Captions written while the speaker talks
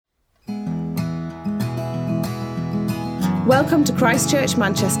Welcome to Christchurch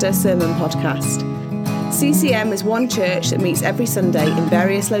Manchester Sermon Podcast. CCM is one church that meets every Sunday in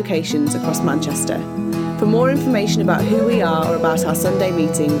various locations across Manchester. For more information about who we are or about our Sunday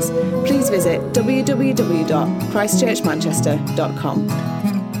meetings, please visit www.christchurchmanchester.com.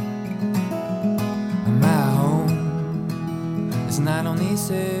 My home is not on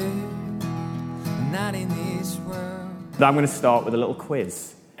this earth, not in this world. I'm going to start with a little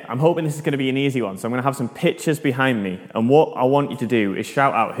quiz. I'm hoping this is going to be an easy one, so I'm going to have some pictures behind me, and what I want you to do is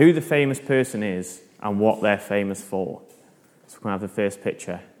shout out who the famous person is and what they're famous for. So we're going to have the first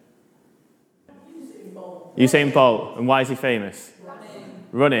picture. Usain Bolt. And why is he famous?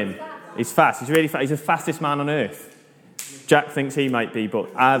 Running. He's fast. He's really fast. He's the fastest man on earth. Jack thinks he might be, but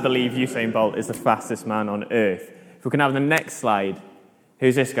I believe Usain Bolt is the fastest man on earth. If we can have the next slide.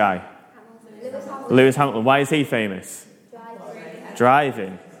 Who's this guy? Lewis Hamilton. Why is he famous?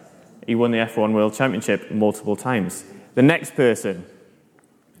 Driving. He won the F1 World Championship multiple times. The next person.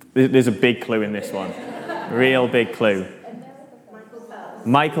 There's a big clue in this one. Real big clue.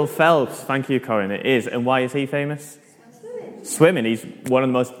 Michael Phelps. Thank you, Corinne. It is. And why is he famous? Swimming. He's one of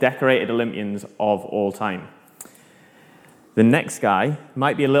the most decorated Olympians of all time. The next guy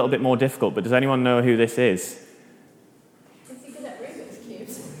might be a little bit more difficult, but does anyone know who this is? Is he good at Rubik's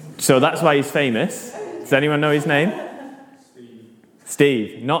Cubes? So that's why he's famous. Does anyone know his name?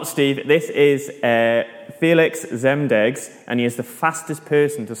 Steve. Not Steve. This is Felix Zemdegs, and he is the fastest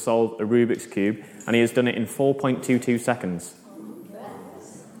person to solve a Rubik's Cube, and he has done it in 4.22 seconds.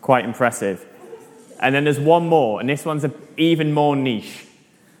 Quite impressive. And then there's one more, and this one's even more niche.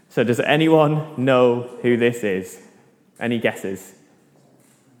 So does anyone know who this is? Any guesses?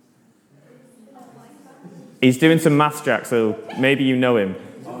 He's doing some maths, Jack, so maybe you know him.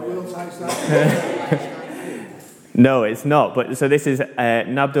 No, it's not. But so this is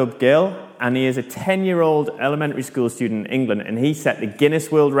Nabdub Gill, and he is a 10-year-old elementary school student in England, and he set the Guinness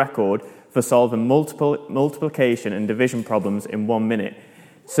World Record for solving multiplication and division problems in 1 minute.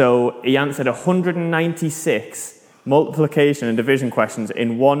 So he answered 196 multiplication and division questions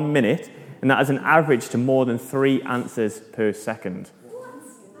in 1 minute, and that is an average to more than 3 answers per second.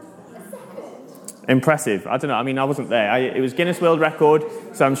 Impressive. I don't know. I mean, I wasn't there. It was Guinness World Record,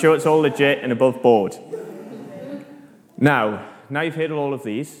 so I'm sure it's all legit and above board. Now you've heard of all of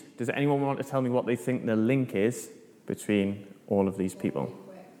these, does anyone want to tell me what they think the link is between all of these people?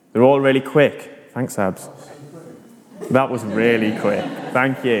 They're all really quick. Thanks, Abs. That was really quick.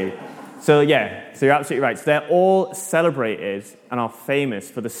 Thank you. So you're absolutely right. So they're all celebrated and are famous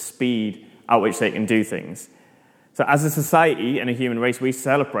for the speed at which they can do things. So as a society and a human race, we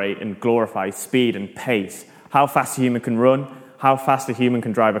celebrate and glorify speed and pace. How fast a human can run, how fast a human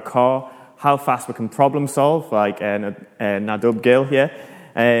can drive a car, how fast we can problem solve, like Nadub Gill here.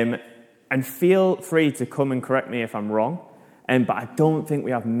 And feel free to come and correct me if I'm wrong. But I don't think we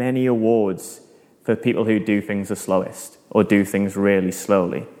have many awards for people who do things the slowest or do things really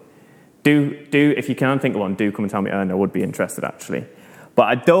slowly. If you can think of one, do come and tell me, and I would be interested actually. But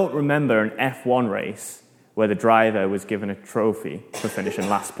I don't remember an F1 race where the driver was given a trophy for finishing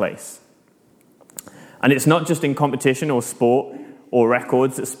last place. And it's not just in competition or sport or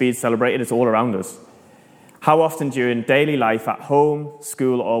records that speed's celebrated, it's all around us. How often during daily life at home,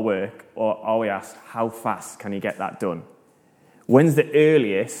 school or work, or are we asked, how fast can you get that done? When's the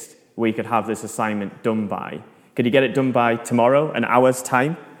earliest we could have this assignment done by? Could you get it done by tomorrow, an hour's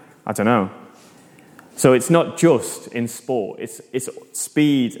time? I don't know. So it's not just in sport, it's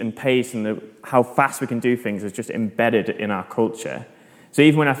speed and pace and how fast we can do things is just embedded in our culture. So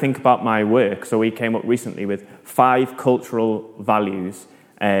even when I think about my work, so we came up recently with 5 cultural values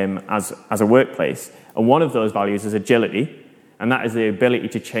as a workplace. And one of those values is agility, and that is the ability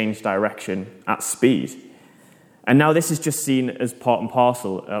to change direction at speed. And now this is just seen as part and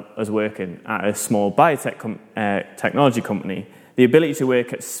parcel as working at a small biotech technology company. The ability to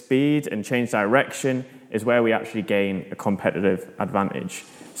work at speed and change direction is where we actually gain a competitive advantage.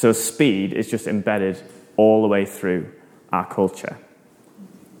 So speed is just embedded all the way through our culture.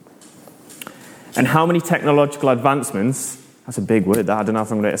 And how many technological advancements, that's a big word, that I don't know if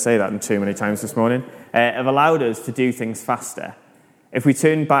I'm going to say that too many times this morning, have allowed us to do things faster. If we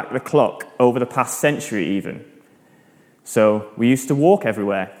turn back the clock over the past century even, so we used to walk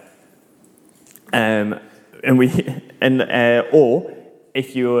everywhere. Or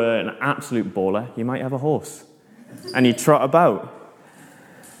if you were an absolute baller, you might have a horse and you trot about.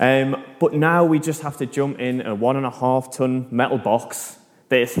 But now we just have to jump in a 1.5-ton metal box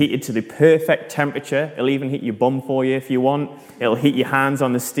that is heated to the perfect temperature. It'll even heat your bum for you if you want. It'll heat your hands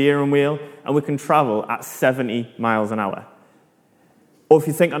on the steering wheel, and we can travel at 70 miles an hour. Or if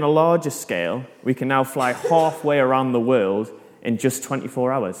you think on a larger scale, we can now fly halfway around the world in just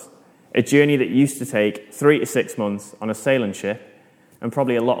 24 hours. A journey that used to take 3 to 6 months on a sailing ship, and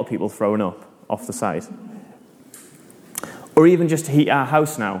probably a lot of people throwing up off the side. Or even just to heat our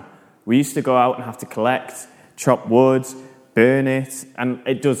house now. We used to go out and have to collect, chop wood, burn it, and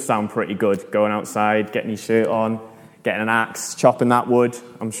it does sound pretty good, going outside, getting your shirt on, getting an axe, chopping that wood.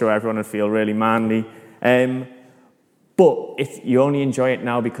 I'm sure everyone would feel really manly. But you only enjoy it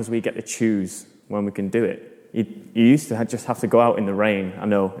now because we get to choose when we can do it. You used to just have to go out in the rain. I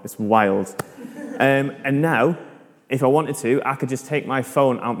know, it's wild. And now, if I wanted to, I could just take my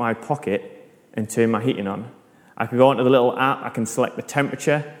phone out my pocket and turn my heating on. I could go onto the little app, I can select the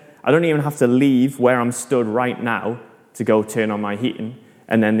temperature. I don't even have to leave where I'm stood right now to go turn on my heating.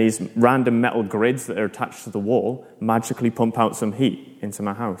 And then these random metal grids that are attached to the wall magically pump out some heat into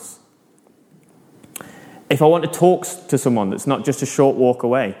my house. If I want to talk to someone that's not just a short walk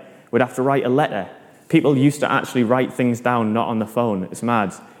away, we'd have to write a letter. People used to actually write things down, not on the phone. It's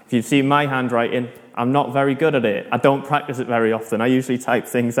mad. If you've seen my handwriting, I'm not very good at it. I don't practice it very often. I usually type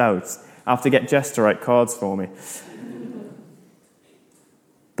things out. I have to get Jess to write cards for me.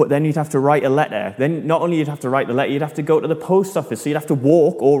 But then you'd have to write a letter. Then not only you'd have to write the letter, you'd have to go to the post office. So you'd have to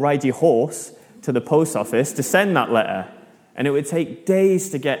walk or ride your horse to the post office to send that letter. And it would take days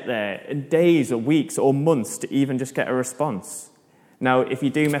to get there, and days or weeks or months to even just get a response. Now, if you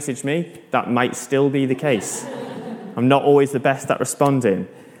do message me, that might still be the case. I'm not always the best at responding.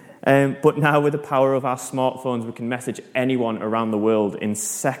 But now with the power of our smartphones, we can message anyone around the world in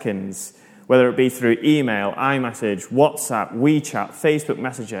seconds, whether it be through email, iMessage, WhatsApp, WeChat, Facebook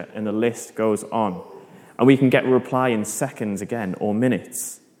Messenger, and the list goes on. And we can get a reply in seconds again, or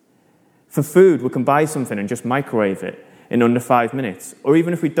minutes. For food, we can buy something and just microwave it in under 5 minutes. Or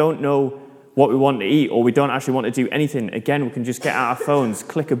even if we don't know what we want to eat, or we don't actually want to do anything, again, we can just get out our phones,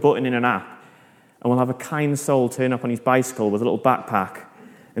 click a button in an app, and we'll have a kind soul turn up on his bicycle with a little backpack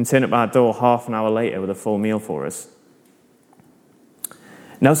and turn up our door half an hour later with a full meal for us.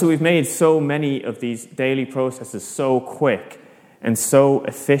 Now, so we've made so many of these daily processes so quick and so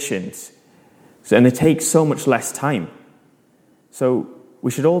efficient, and they take so much less time. So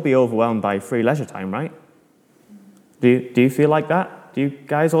we should all be overwhelmed by free leisure time, right? Do you feel like that? Do you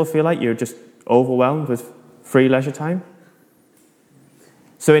guys all feel like you're just overwhelmed with free leisure time?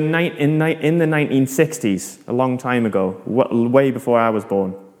 So in the 1960s, a long time ago, way before I was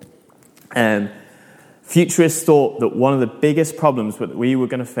born, futurists thought that one of the biggest problems that we were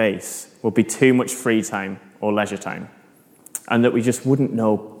going to face would be too much free time or leisure time, and that we just wouldn't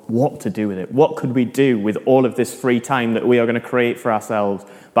know what to do with it. What could we do with all of this free time that we are going to create for ourselves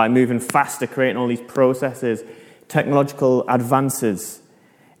by moving faster, creating all these processes, technological advances?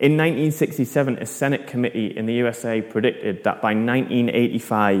 In 1967, a Senate committee in the USA predicted that by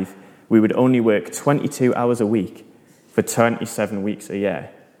 1985, we would only work 22 hours a week for 27 weeks a year.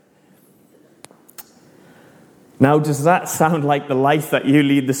 Now, does that sound like the life that you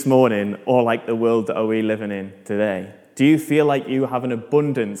lead this morning, or like the world that we living in today? Do you feel like you have an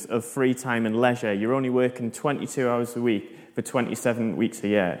abundance of free time and leisure? You're only working 22 hours a week for 27 weeks a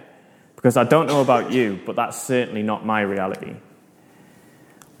year? Because I don't know about you, but that's certainly not my reality.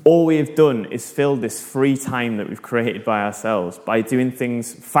 All we have done is fill this free time that we've created by ourselves by doing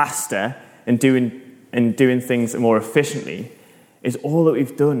things faster and doing things more efficiently. Is all that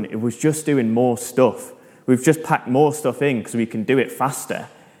we've done. It was just doing more stuff. We've just packed more stuff in because we can do it faster.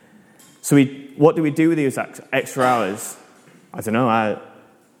 So what do we do with these extra hours? I don't know.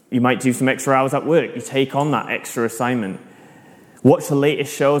 You might do some extra hours at work. You take on that extra assignment. Watch the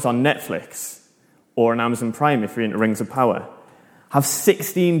latest shows on Netflix or on Amazon Prime if you're into Rings of Power. Have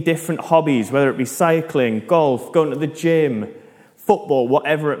 16 different hobbies, whether it be cycling, golf, going to the gym, football,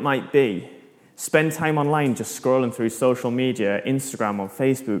 whatever it might be. Spend time online just scrolling through social media, Instagram or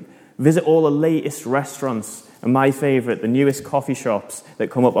Facebook. Visit all the latest restaurants and my favourite, the newest coffee shops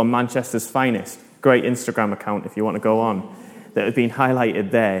that come up on Manchester's Finest. Great Instagram account if you want to go on, that have been highlighted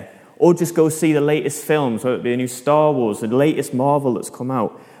there. Or just go see the latest films, whether it be a new Star Wars, the latest Marvel that's come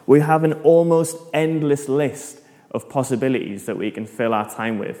out. We have an almost endless list of possibilities that we can fill our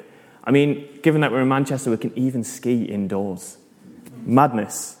time with. I mean, given that we're in Manchester, we can even ski indoors.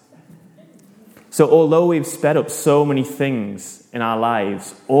 Madness. So although we've sped up so many things in our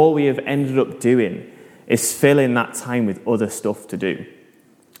lives, all we have ended up doing is filling that time with other stuff to do.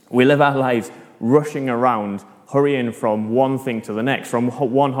 We live our lives rushing around, hurrying from one thing to the next, from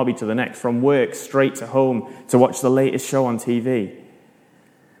one hobby to the next, from work straight to home to watch the latest show on TV.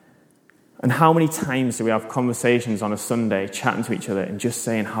 And how many times do we have conversations on a Sunday chatting to each other and just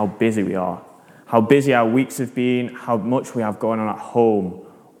saying how busy we are, how busy our weeks have been, how much we have going on at home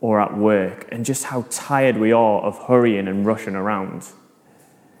or at work, and just how tired we are of hurrying and rushing around.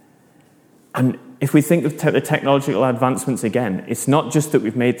 And if we think of the technological advancements again, it's not just that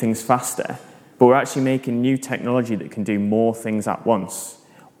we've made things faster, but we're actually making new technology that can do more things at once.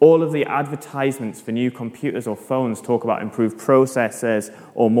 All of the advertisements for new computers or phones talk about improved processors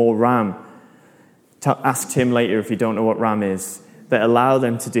or more RAM. Ask Tim later if you don't know what RAM is, that allow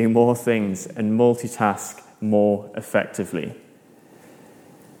them to do more things and multitask more effectively.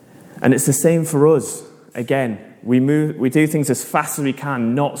 And it's the same for us. Again, we do things as fast as we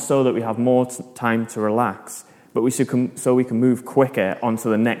can, not so that we have more time to relax, but so we can move quicker onto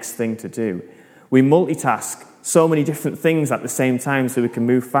the next thing to do. We multitask so many different things at the same time so we can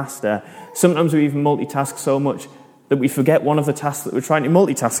move faster. Sometimes we even multitask so much that we forget one of the tasks that we're trying to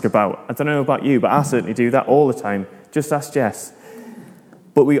multitask about. I don't know about you, but I certainly do that all the time. Just ask Jess.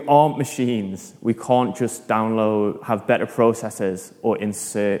 But we aren't machines. We can't just have better processors or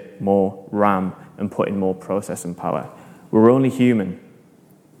insert more RAM and put in more processing power. We're only human.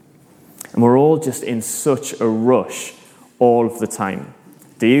 And we're all just in such a rush all of the time.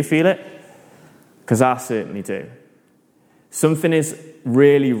 Do you feel it? Because I certainly do. Something is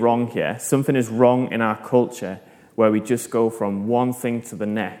really wrong here. Something is wrong in our culture where we just go from one thing to the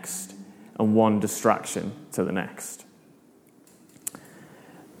next and one distraction to the next.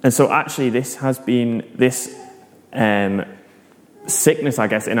 And so actually this sickness, I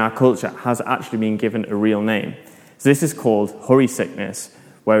guess, in our culture has actually been given a real name. So this is called hurry sickness,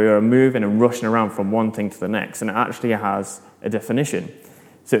 where we are moving and rushing around from one thing to the next, and it actually has a definition.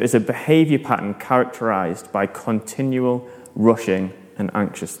 So it's a behavior pattern characterized by continual rushing and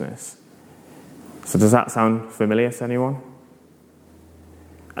anxiousness. So does that sound familiar to anyone?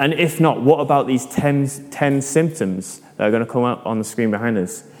 And if not, what about these 10 symptoms that are going to come up on the screen behind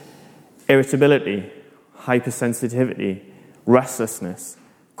us? Irritability, hypersensitivity, restlessness,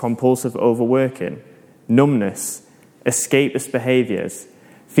 compulsive overworking, numbness, escapist behaviors,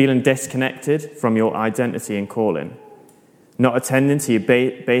 feeling disconnected from your identity and calling, not attending to your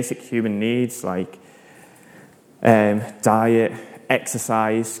basic human needs like diet,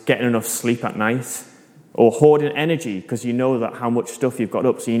 exercise, getting enough sleep at night, or hoarding energy because you know that how much stuff you've got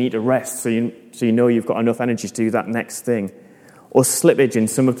up, so you need to rest, so you know you've got enough energy to do that next thing, or slippage in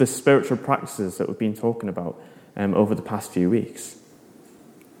some of the spiritual practices that we've been talking about over the past few weeks.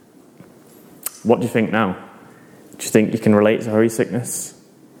 What do you think now? Do you think you can relate to hurry sickness?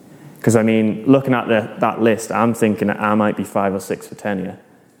 Because, I mean, looking at that list, I'm thinking that I might be 5 or 6 for 10 here.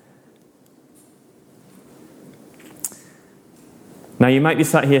 Now, you might be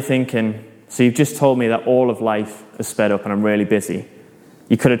sat here thinking, so you've just told me that all of life is sped up and I'm really busy.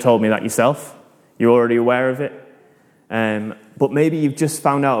 You could have told me that yourself. You're already aware of it. But maybe you've just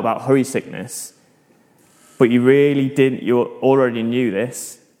found out about hurry sickness, but you really didn't, you already knew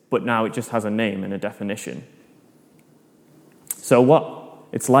this, but now it just has a name and a definition. So what?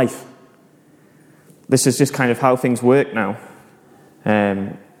 It's life. This is just kind of how things work now.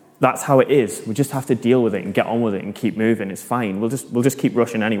 That's how it is. We just have to deal with it and get on with it and keep moving. It's fine. We'll just keep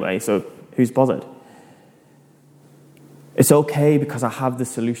rushing anyway, so who's bothered? It's okay because I have the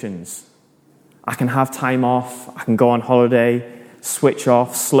solutions. I can have time off, I can go on holiday, switch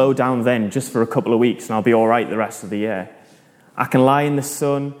off, slow down then just for a couple of weeks and I'll be all right the rest of the year. I can lie in the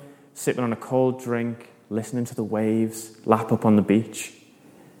sun, sipping on a cold drink, listening to the waves, lap up on the beach.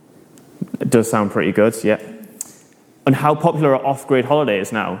 It does sound pretty good, yeah. And how popular are off-grid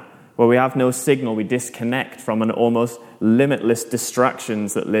holidays now, where we have no signal, we disconnect from an almost limitless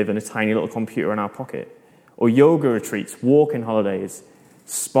distractions that live in a tiny little computer in our pocket. Or yoga retreats, walking holidays,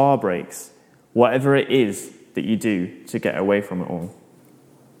 spa breaks, whatever it is that you do to get away from it all.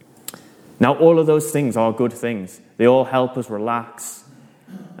 Now, all of those things are good things. They all help us relax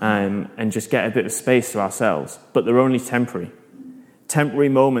and just get a bit of space to ourselves, but they're only temporary. Temporary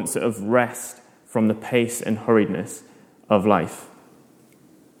moments of rest from the pace and hurriedness of life.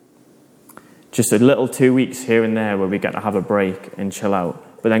 Just a little 2 weeks here and there where we get to have a break and chill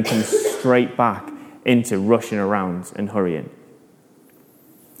out, but then come straight back into rushing around and hurrying.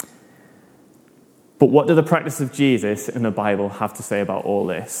 But what do the practice of Jesus and the Bible have to say about all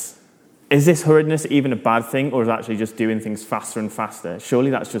this? Is this hurriedness even a bad thing, or is it actually just doing things faster and faster? Surely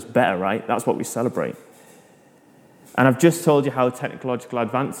that's just better, right? That's what we celebrate. And I've just told you how technological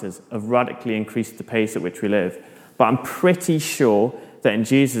advances have radically increased the pace at which we live. But I'm pretty sure that in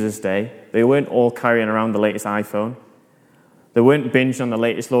Jesus' day, they weren't all carrying around the latest iPhone. They weren't binging on the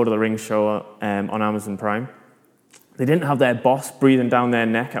latest Lord of the Rings show on Amazon Prime. They didn't have their boss breathing down their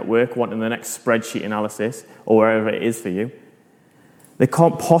neck at work wanting the next spreadsheet analysis or wherever it is for you. They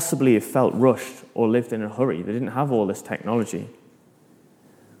can't possibly have felt rushed or lived in a hurry. They didn't have all this technology.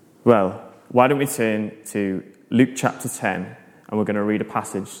 Well, why don't we turn to Luke chapter 10, and we're going to read a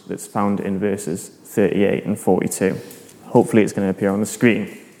passage that's found in verses 38 and 42. Hopefully it's going to appear on the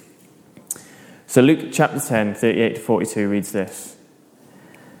screen. So Luke chapter 10, 38 to 42 reads this.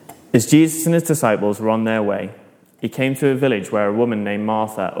 As Jesus and his disciples were on their way, he came to a village where a woman named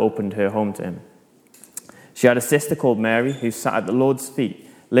Martha opened her home to him. She had a sister called Mary who sat at the Lord's feet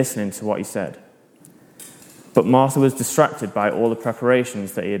listening to what he said. But Martha was distracted by all the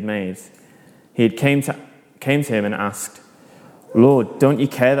preparations that he had made. He came to him and asked, "Lord, don't you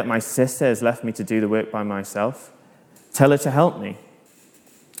care that my sister has left me to do the work by myself? Tell her to help me."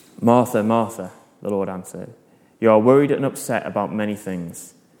 "Martha, Martha," the Lord answered, "you are worried and upset about many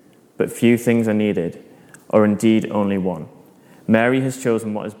things, but few things are needed, or indeed only one. Mary has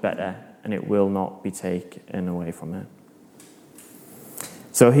chosen what is better, and it will not be taken away from her."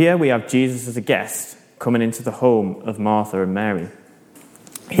 So here we have Jesus as a guest coming into the home of Martha and Mary.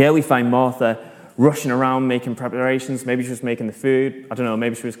 Here we find Martha rushing around making preparations. Maybe she was making the food. I don't know,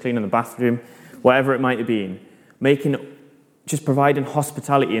 maybe she was cleaning the bathroom. Whatever it might have been. Just providing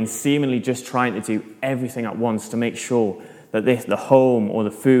hospitality and seemingly just trying to do everything at once to make sure that the home or the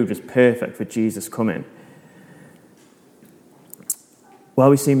food was perfect for Jesus coming. Well,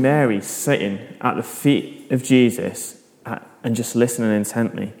 we see Mary sitting at the feet of Jesus and just listening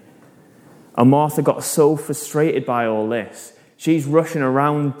intently. And Martha got so frustrated by all this. She's rushing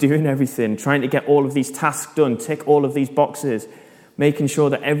around doing everything, trying to get all of these tasks done, tick all of these boxes, making sure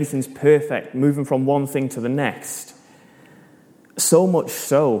that everything's perfect, moving from one thing to the next. So much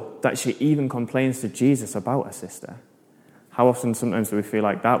so that she even complains to Jesus about her sister. How often sometimes do we feel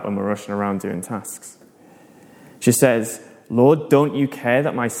like that when we're rushing around doing tasks? She says, "Lord, don't you care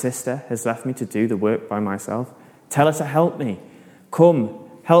that my sister has left me to do the work by myself? Tell her to help me. Come,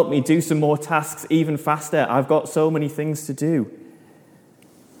 help me do some more tasks even faster. I've got so many things to do."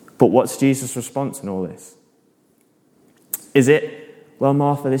 But what's Jesus' response in all this? Is it, "Well,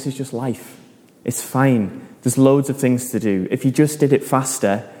 Martha, this is just life. It's fine. There's loads of things to do. If you just did it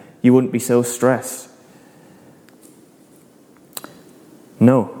faster, you wouldn't be so stressed"?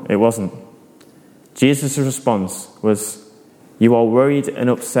 No, it wasn't. Jesus' response was, "You are worried and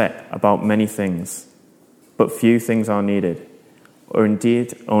upset about many things, but few things are needed, or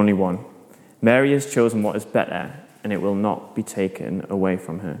indeed only one. Mary has chosen what is better, and it will not be taken away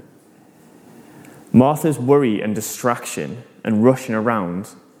from her." Martha's worry and distraction and rushing around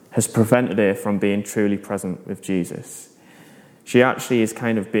has prevented her from being truly present with Jesus. She actually is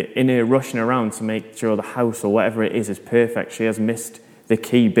kind of in her rushing around to make sure the house or whatever it is perfect. She has missed the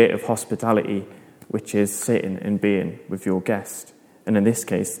key bit of hospitality, which is sitting and being with your guest. And in this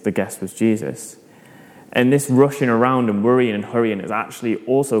case, the guest was Jesus. And this rushing around and worrying and hurrying has actually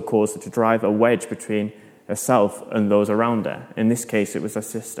also caused her to drive a wedge between herself and those around her. In this case, it was her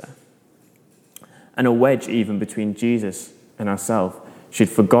sister. And a wedge even between Jesus and herself. She'd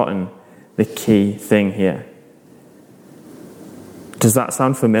forgotten the key thing here. Does that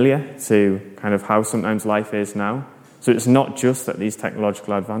sound familiar to kind of how sometimes life is now? So it's not just that these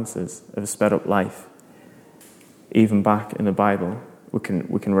technological advances have sped up life. Even back in the Bible, we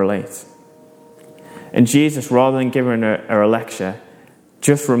can relate. And Jesus, rather than giving her a lecture,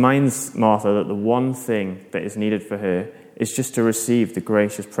 just reminds Martha that the one thing that is needed for her is just to receive the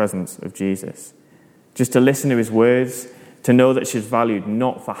gracious presence of Jesus. Just to listen to his words, to know that she's valued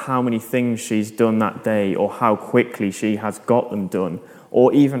not for how many things she's done that day or how quickly she has got them done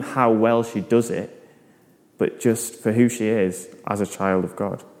or even how well she does it, but just for who she is as a child of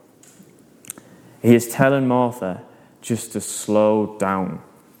God. He is telling Martha just to slow down,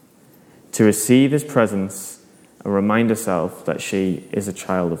 to receive his presence and remind herself that she is a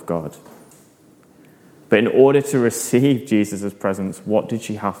child of God. But in order to receive Jesus' presence, what did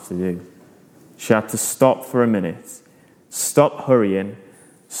she have to do? She had to stop for a minute, stop hurrying,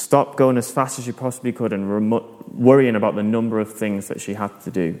 stop going as fast as she possibly could and worrying about the number of things that she had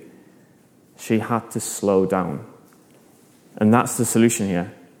to do. She had to slow down. And that's the solution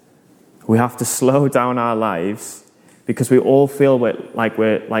here. We have to slow down our lives because we all feel like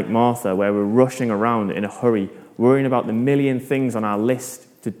we're like Martha, where we're rushing around in a hurry, worrying about the million things on our list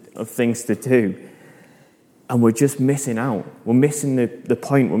of things to do. And we're just missing out. We're missing the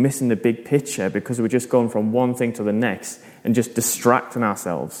point. We're missing the big picture because we're just going from one thing to the next and just distracting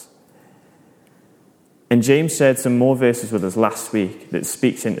ourselves. And James shared some more verses with us last week that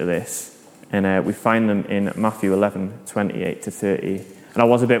speaks into this. And we find them in Matthew 11, 28 to 30. And I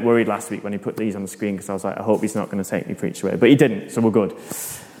was a bit worried last week when he put these on the screen because I was like, I hope he's not going to take me preach away. But he didn't, so we're good.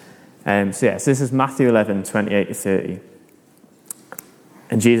 So this is Matthew 11, 28 to 30.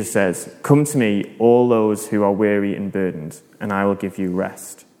 And Jesus says, "Come to me, all those who are weary and burdened, and I will give you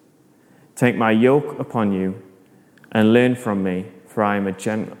rest. Take my yoke upon you and learn from me, for I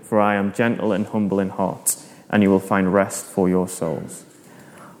am gentle and humble in heart, and you will find rest for your souls.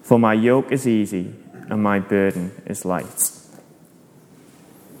 For my yoke is easy and my burden is light."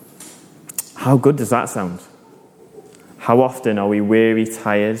 How good does that sound? How often are we weary,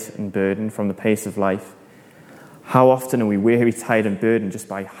 tired, and burdened from the pace of life? How often are we weary, tired, and burdened just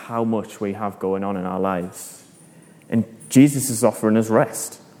by how much we have going on in our lives? And Jesus is offering us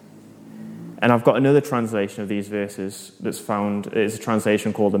rest. And I've got another translation of these verses that's found. It's a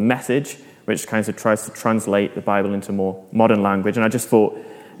translation called The Message, which kind of tries to translate the Bible into more modern language. And I just thought,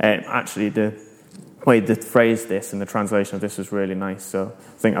 actually, the way they phrased this and the translation of this was really nice. So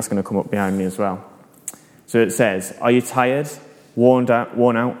I think that's going to come up behind me as well. So it says, "Are you tired, worn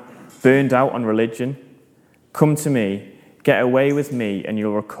out, burned out on religion? Come to me, get away with me, and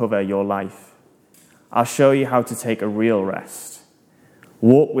you'll recover your life. I'll show you how to take a real rest.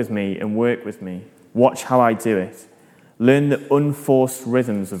 Walk with me and work with me. Watch how I do it. Learn the unforced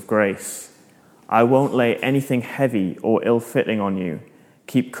rhythms of grace. I won't lay anything heavy or ill-fitting on you.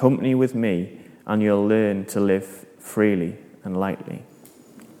 Keep company with me, and you'll learn to live freely and lightly."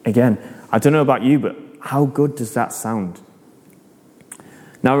 Again, I don't know about you, but how good does that sound?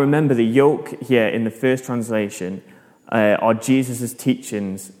 Now remember, the yoke here in the first translation are Jesus'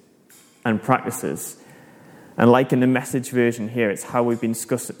 teachings and practices. And like in the Message version here, it's how we've been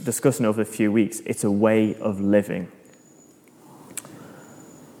discussing over a few weeks. It's a way of living.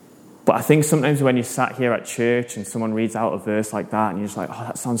 But I think sometimes when you sat here at church and someone reads out a verse like that, and you're just like, "Oh,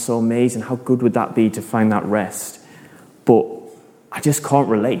 that sounds so amazing. How good would that be to find that rest?" But I just can't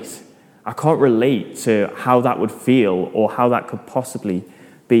relate. I can't relate to how that would feel or how that could possibly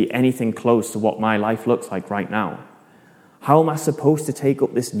be anything close to what my life looks like right now. How am I supposed to take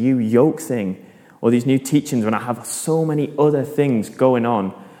up this new yoke thing or these new teachings when I have so many other things going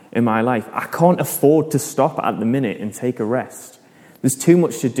on in my life? I can't afford to stop at the minute and take a rest. There's too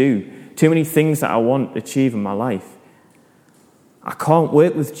much to do, too many things that I want to achieve in my life. I can't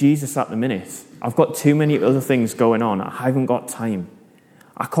work with Jesus at the minute. I've got too many other things going on. I haven't got time.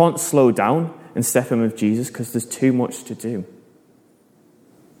 I can't slow down and step in with Jesus because there's too much to do.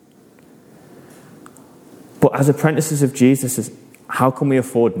 But as apprentices of Jesus, how can we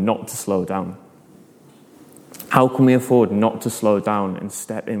afford not to slow down? How can we afford not to slow down and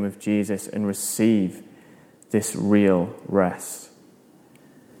step in with Jesus and receive this real rest?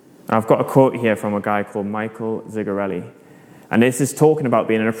 And I've got a quote here from a guy called Michael Zigarelli. And this is talking about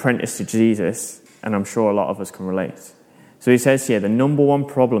being an apprentice to Jesus, and I'm sure a lot of us can relate. So he says here, the number one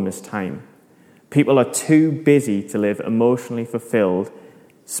problem is time. People are too busy to live emotionally fulfilled,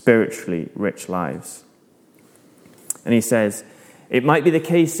 spiritually rich lives. And he says, it might be the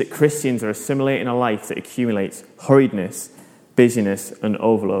case that Christians are assimilating a life that accumulates hurriedness, busyness, and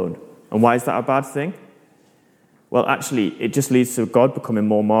overload. And why is that a bad thing? Well, actually, it just leads to God becoming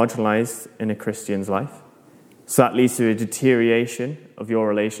more marginalized in a Christian's life. So that leads to a deterioration of your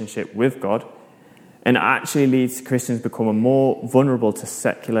relationship with God. And it actually leads to Christians becoming more vulnerable to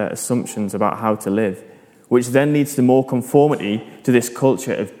secular assumptions about how to live, which then leads to more conformity to this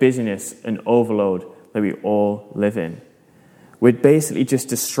culture of busyness and overload that we all live in. We're basically just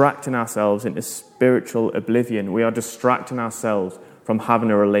distracting ourselves into spiritual oblivion. We are distracting ourselves from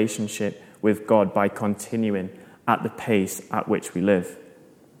having a relationship with God by continuing at the pace at which we live.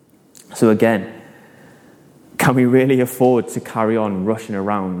 So again, can we really afford to carry on rushing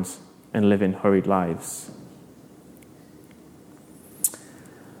around and living hurried lives?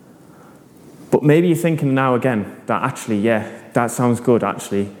 But maybe you're thinking now again that actually, yeah, that sounds good.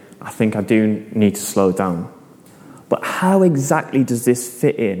 Actually, I think I do need to slow down. But how exactly does this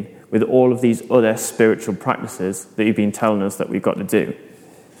fit in with all of these other spiritual practices that you've been telling us that we've got to do?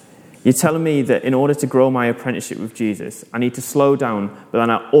 You're telling me that in order to grow my apprenticeship with Jesus, I need to slow down, but then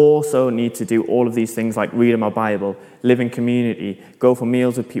I also need to do all of these things like reading my Bible, live in community, go for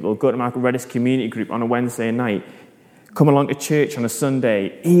meals with people, go to my Redis community group on a Wednesday night, come along to church on a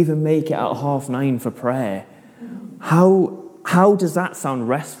Sunday, even make it at 9:30 for prayer. How does that sound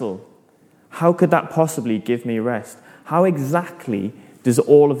restful? How could that possibly give me rest? How exactly does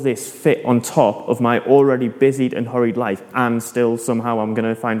all of this fit on top of my already busied and hurried life, and still somehow I'm going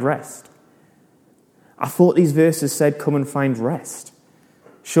to find rest? I thought these verses said, come and find rest.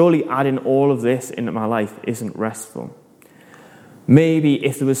 Surely adding all of this into my life isn't restful. Maybe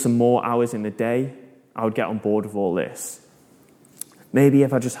if there was some more hours in the day, I would get on board with all this. Maybe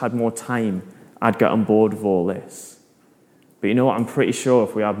if I just had more time, I'd get on board with all this. But you know what? I'm pretty sure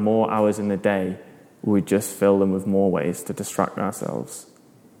if we had more hours in the day, we'd just fill them with more ways to distract ourselves.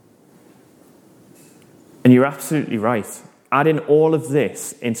 And you're absolutely right. Adding all of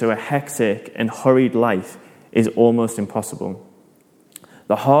this into a hectic and hurried life is almost impossible.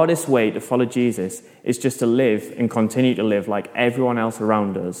 The hardest way to follow Jesus is just to live and continue to live like everyone else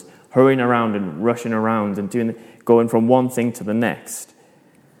around us, hurrying around and rushing around and going from one thing to the next.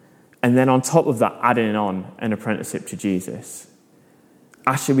 And then on top of that, adding on an apprenticeship to Jesus.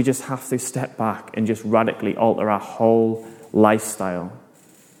 Actually, we just have to step back and just radically alter our whole lifestyle.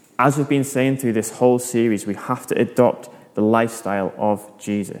 As we've been saying through this whole series, we have to adopt the lifestyle of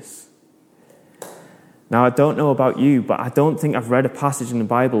Jesus. Now, I don't know about you, but I don't think I've read a passage in the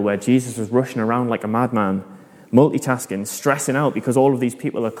Bible where Jesus was rushing around like a madman, multitasking, stressing out because all of these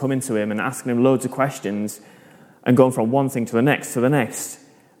people are coming to him and asking him loads of questions and going from one thing to the next to the next.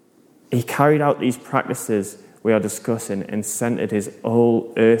 He carried out these practices we are discussing and centered his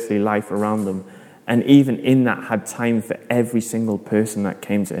whole earthly life around them. And even in that, had time for every single person that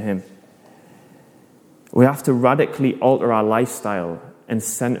came to him. We have to radically alter our lifestyle and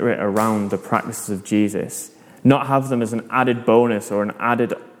center it around the practices of Jesus, not have them as an added bonus or an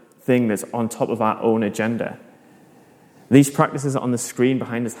added thing that's on top of our own agenda. These practices on the screen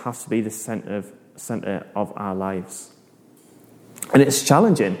behind us have to be the center of our lives. And it's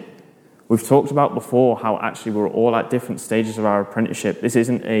challenging. We've talked about before how actually we're all at different stages of our apprenticeship. This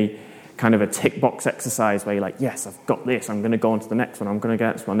isn't a kind of a tick box exercise where you're like, yes, I've got this, I'm going to go on to the next one, I'm going to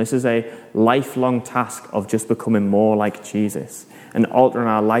get this one. This is a lifelong task of just becoming more like Jesus and altering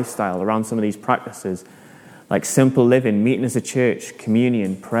our lifestyle around some of these practices, like simple living, meeting as a church,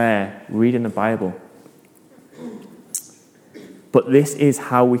 communion, prayer, reading the Bible. But this is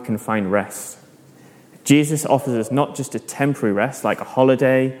how we can find rest. Jesus offers us not just a temporary rest, like a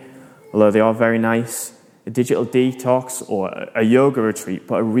holiday, although they are very nice, a digital detox or a yoga retreat,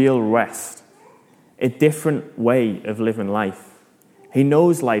 but a real rest, a different way of living life. He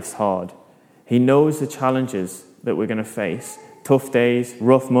knows life's hard. He knows the challenges that we're going to face, tough days,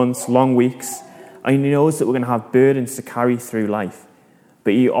 rough months, long weeks, and he knows that we're going to have burdens to carry through life,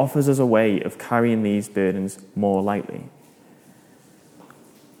 but he offers us a way of carrying these burdens more lightly.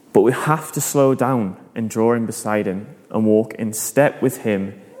 But we have to slow down and draw in beside him and walk in step with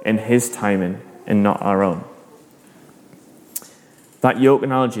him in his timing and not our own. That yoke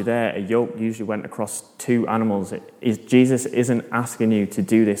analogy there, a yoke usually went across two animals. Jesus isn't asking you to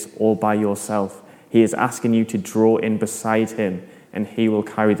do this all by yourself. He is asking you to draw in beside him, and he will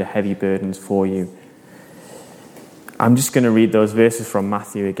carry the heavy burdens for you. I'm just going to read those verses from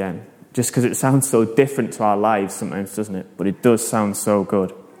Matthew again, just because it sounds so different to our lives sometimes, doesn't it? But it does sound so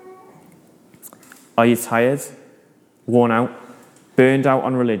good. Are you tired, worn out, burned out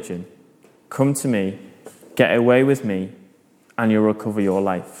on religion? Come to me, get away with me, and you'll recover your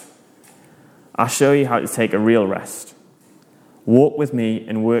life. I'll show you how to take a real rest. Walk with me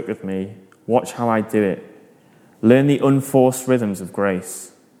and work with me. Watch how I do it. Learn the unforced rhythms of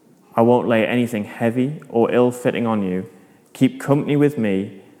grace. I won't lay anything heavy or ill-fitting on you. Keep company with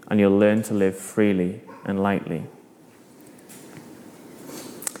me, and you'll learn to live freely and lightly.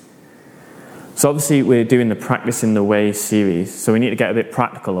 So obviously we're doing the Practice in the Way series, so we need to get a bit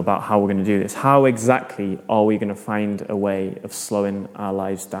practical about how we're going to do this. How exactly are we going to find a way of slowing our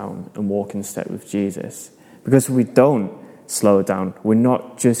lives down and walk in step with Jesus? Because if we don't slow down, we're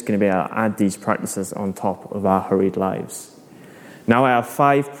not just going to be able to add these practices on top of our hurried lives. Now I have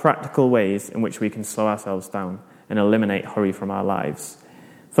 5 practical ways in which we can slow ourselves down and eliminate hurry from our lives.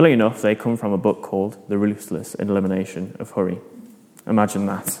 Funnily enough, they come from a book called The Ruthless Elimination of Hurry. Imagine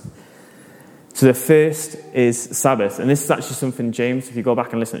that. So the first is Sabbath, and this is actually something James, if you go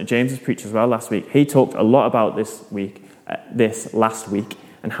back and listen to James's preach as well last week, he talked a lot about this last week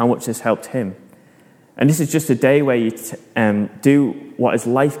and how much this helped him. And this is just a day where you do what is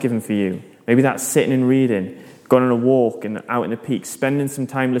life-giving for you. Maybe that's sitting and reading, going on a walk and out in the peak, spending some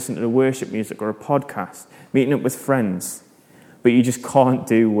time listening to the worship music or a podcast, meeting up with friends. But you just can't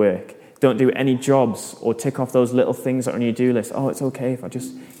do work. Don't do any jobs or tick off those little things that are on your do list. Oh, it's okay if I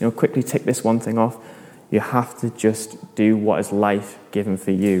just quickly tick this one thing off. You have to just do what is life-giving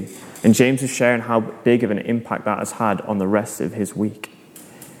for you. And James is sharing how big of an impact that has had on the rest of his week.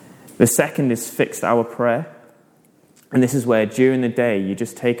 The second is fixed hour prayer. And this is where during the day you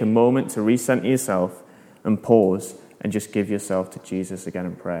just take a moment to recenter yourself and pause and just give yourself to Jesus again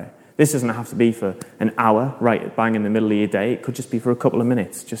in prayer. This doesn't have to be for an hour, right bang in the middle of your day. It could just be for a couple of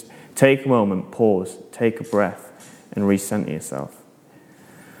minutes. Just take a moment, pause, take a breath, and recenter yourself.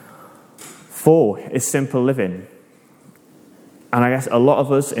 4 is simple living. And I guess a lot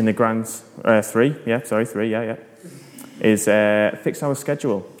of us in the grand 3, is fix our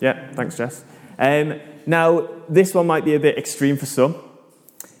schedule. Yeah, thanks, Jess. Now, this one might be a bit extreme for some.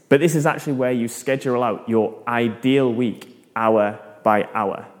 But this is actually where you schedule out your ideal week, hour by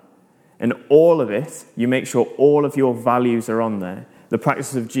hour. And all of it, you make sure all of your values are on there. The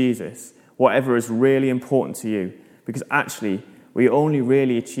practices of Jesus, whatever is really important to you. Because actually, we only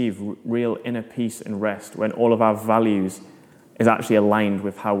really achieve real inner peace and rest when all of our values is actually aligned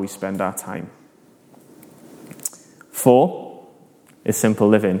with how we spend our time. 4 is simple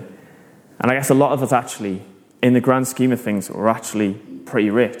living. And I guess a lot of us actually, in the grand scheme of things, we're actually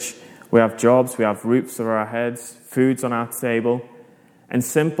pretty rich. We have jobs, we have roofs over our heads, food's on our table. And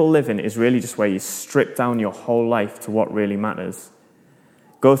simple living is really just where you strip down your whole life to what really matters.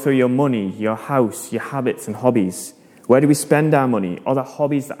 Go through your money, your house, your habits and hobbies. Where do we spend our money? Are there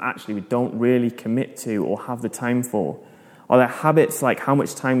hobbies that actually we don't really commit to or have the time for? Are there habits like how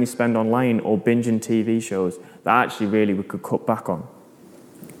much time we spend online or binging TV shows that actually really we could cut back on?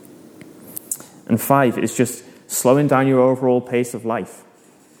 And 5 is just slowing down your overall pace of life.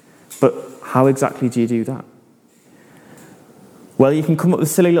 But how exactly do you do that? Well, you can come up with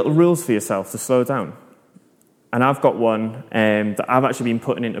silly little rules for yourself to slow down. And I've got one that I've actually been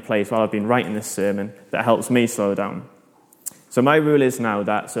putting into place while I've been writing this sermon that helps me slow down. So my rule is now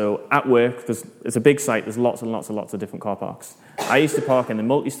that, so at work, there's a big site, there's lots and lots and lots of different car parks. I used to park in the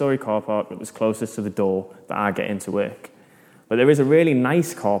multi-storey car park that was closest to the door that I get into work. But there is a really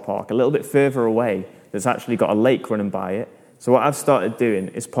nice car park a little bit further away that's actually got a lake running by it. So what I've started doing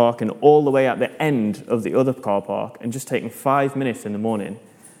is parking all the way at the end of the other car park and just taking 5 minutes in the morning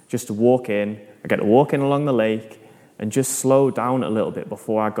just to walk in. I get to walk in along the lake and just slow down a little bit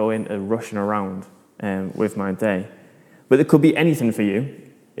before I go into rushing around with my day. But it could be anything for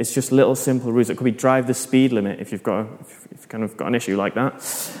you. It's just little simple rules. It could be drive the speed limit if you've kind of got an issue like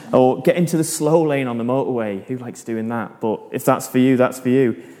that. Or get into the slow lane on the motorway. Who likes doing that? But if that's for you, that's for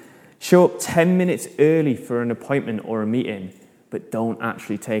you. Show up 10 minutes early for an appointment or a meeting, but don't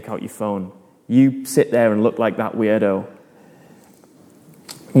actually take out your phone. You sit there and look like that weirdo.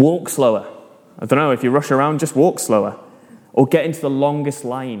 Walk slower. I don't know, if you rush around, just walk slower. Or get into the longest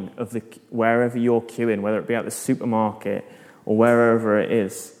line of wherever you're queuing, whether it be at the supermarket or wherever it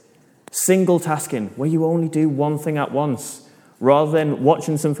is. Single tasking, where you only do one thing at once, rather than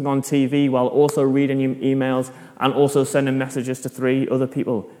watching something on TV while also reading your emails and also sending messages to 3 other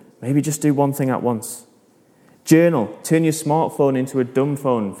people. Maybe just do one thing at once. Journal. Turn your smartphone into a dumb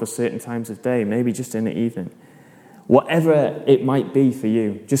phone for certain times of day, maybe just in the evening. Whatever it might be for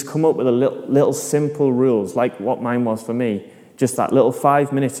you, just come up with a little simple rules, like what mine was for me. Just that little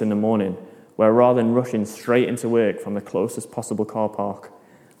 5 minutes in the morning, where rather than rushing straight into work from the closest possible car park,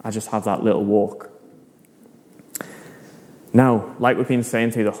 I just have that little walk. Now, like we've been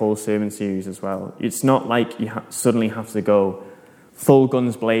saying through the whole sermon series as well, it's not like you suddenly have to go full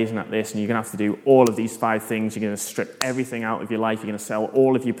guns blazing at this, and you're going to have to do all of these 5 things. You're going to strip everything out of your life. You're going to sell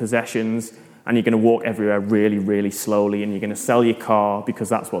all of your possessions, and you're going to walk everywhere really, really slowly, and you're going to sell your car because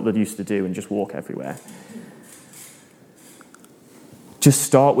that's what they used to do, and just walk everywhere. Just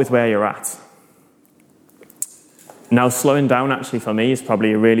start with where you're at. Now, slowing down actually for me is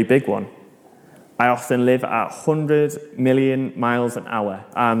probably a really big one. I often live at 100 million miles an hour.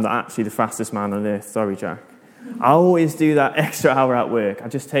 I'm actually the fastest man on earth. Sorry, Jack. I always do that extra hour at work. I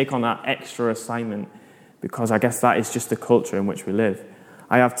just take on that extra assignment because I guess that is just the culture in which we live.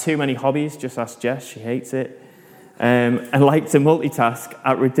 I have too many hobbies, just ask Jess, she hates it, and like to multitask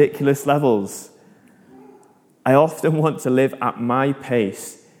at ridiculous levels. I often want to live at my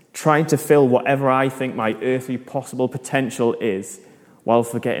pace, trying to fill whatever I think my earthly possible potential is, while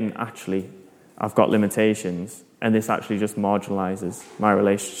forgetting actually I've got limitations, and this actually just marginalizes my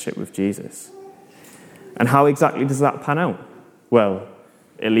relationship with Jesus. And how exactly does that pan out? Well,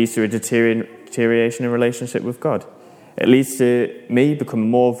 it leads to a deterioration in relationship with God. It leads to me becoming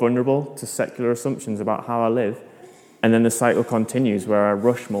more vulnerable to secular assumptions about how I live, and then the cycle continues where I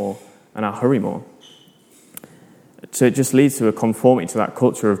rush more and I hurry more. So it just leads to a conformity to that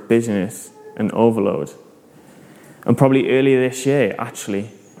culture of busyness and overload. And probably earlier this year,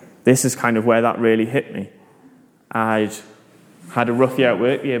 actually, this is kind of where that really hit me. I'd had a rough year at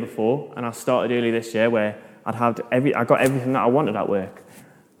work the year before, and I started early this year where I got everything that I wanted at work.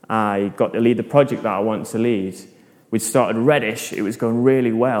 I got to lead the project that I wanted to lead. We'd started Reddish, it was going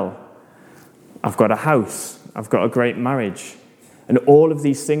really well. I've got a house, I've got a great marriage, and all of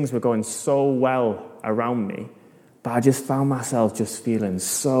these things were going so well around me, but I just found myself just feeling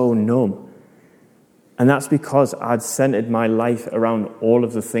so numb. And that's because I'd centered my life around all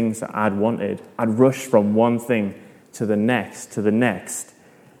of the things that I'd wanted. I'd rushed from one thing to the next,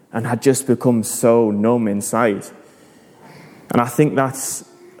 and had just become so numb inside. And I think that's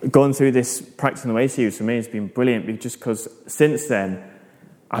going through this Practicing the Way series for me has been brilliant, just because since then,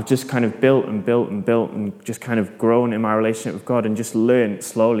 I've just kind of built and just kind of grown in my relationship with God and just learned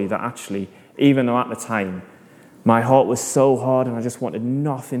slowly that actually, even though at the time my heart was so hard and I just wanted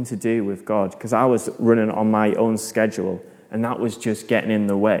nothing to do with God because I was running on my own schedule and that was just getting in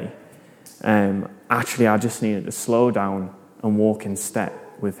the way. Actually, I just needed to slow down and walk in step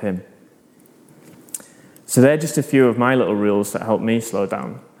with him. So they're just a few of my little rules that help me slow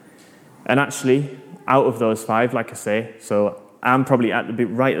down. And actually, out of those 5, like I say, so I'm probably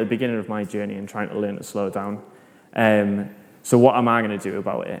right at the beginning of my journey and trying to learn to slow down. So what am I going to do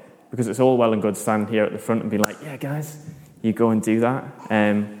about it? Because it's all well and good standing here at the front and be like, yeah, guys, you go and do that.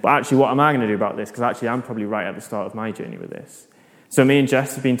 But actually, what am I going to do about this? Because actually, I'm probably right at the start of my journey with this. So me and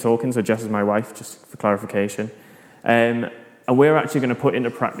Jess have been talking. So Jess is my wife, just for clarification. And we're actually going to put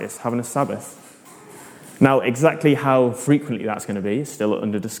into practice having a Sabbath. Now, exactly how frequently that's going to be is still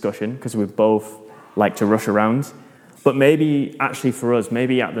under discussion because we both like to rush around. But maybe actually for us,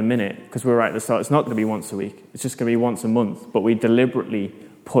 maybe at the minute, because we're right at the start, it's not going to be once a week. It's just going to be once a month. But we deliberately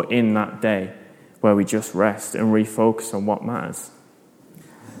put in that day where we just rest and refocus on what matters.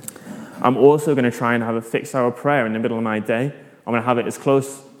 I'm also going to try and have a fixed hour prayer in the middle of my day. I'm going to have it as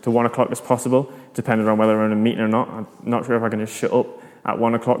close to 1 o'clock as possible, depending on whether we're in a meeting or not. I'm not sure if I'm going to shut up at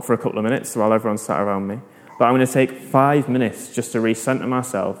 1 o'clock for a couple of minutes while everyone's sat around me. But I'm going to take 5 minutes just to recenter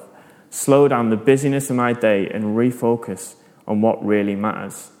myself, slow down the busyness of my day and refocus on what really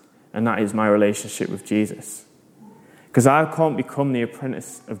matters. And that is my relationship with Jesus. Because I can't become the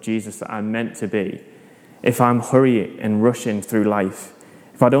apprentice of Jesus that I'm meant to be if I'm hurrying and rushing through life.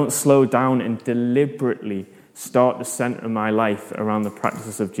 If I don't slow down and deliberately start to center my life around the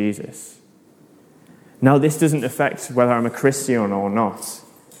practices of Jesus. Now, this doesn't affect whether I'm a Christian or not.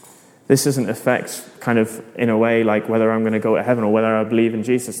 This doesn't affect kind of, in a way, like whether I'm going to go to heaven or whether I believe in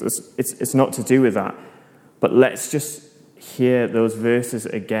Jesus. It's not to do with that. But let's just hear those verses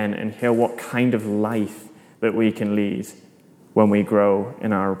again and hear what kind of life that we can lead when we grow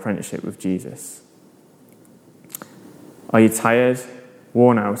in our apprenticeship with Jesus. Are you tired,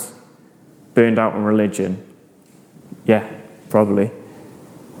 worn out, burned out on religion? Yeah, probably.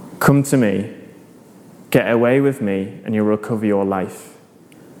 Come to me, get away with me, and you'll recover your life.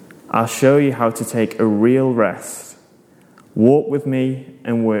 I'll show you how to take a real rest. Walk with me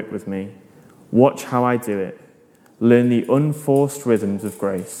and work with me. Watch how I do it. Learn the unforced rhythms of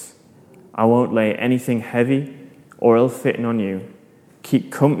grace. I won't lay anything heavy or ill-fitting on you.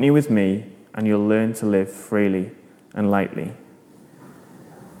 Keep company with me, and you'll learn to live freely and lightly.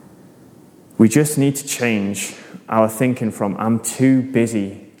 We just need to change our thinking from, I'm too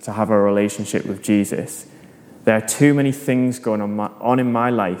busy to have a relationship with Jesus. There are too many things going on in my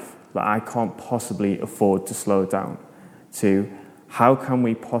life that I can't possibly afford to slow down, to how can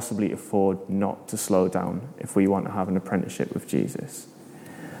we possibly afford not to slow down if we want to have an apprenticeship with Jesus?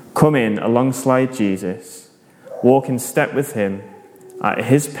 Come in alongside Jesus, walk in step with him at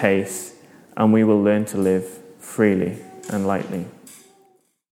his pace, and we will learn to live freely and lightly.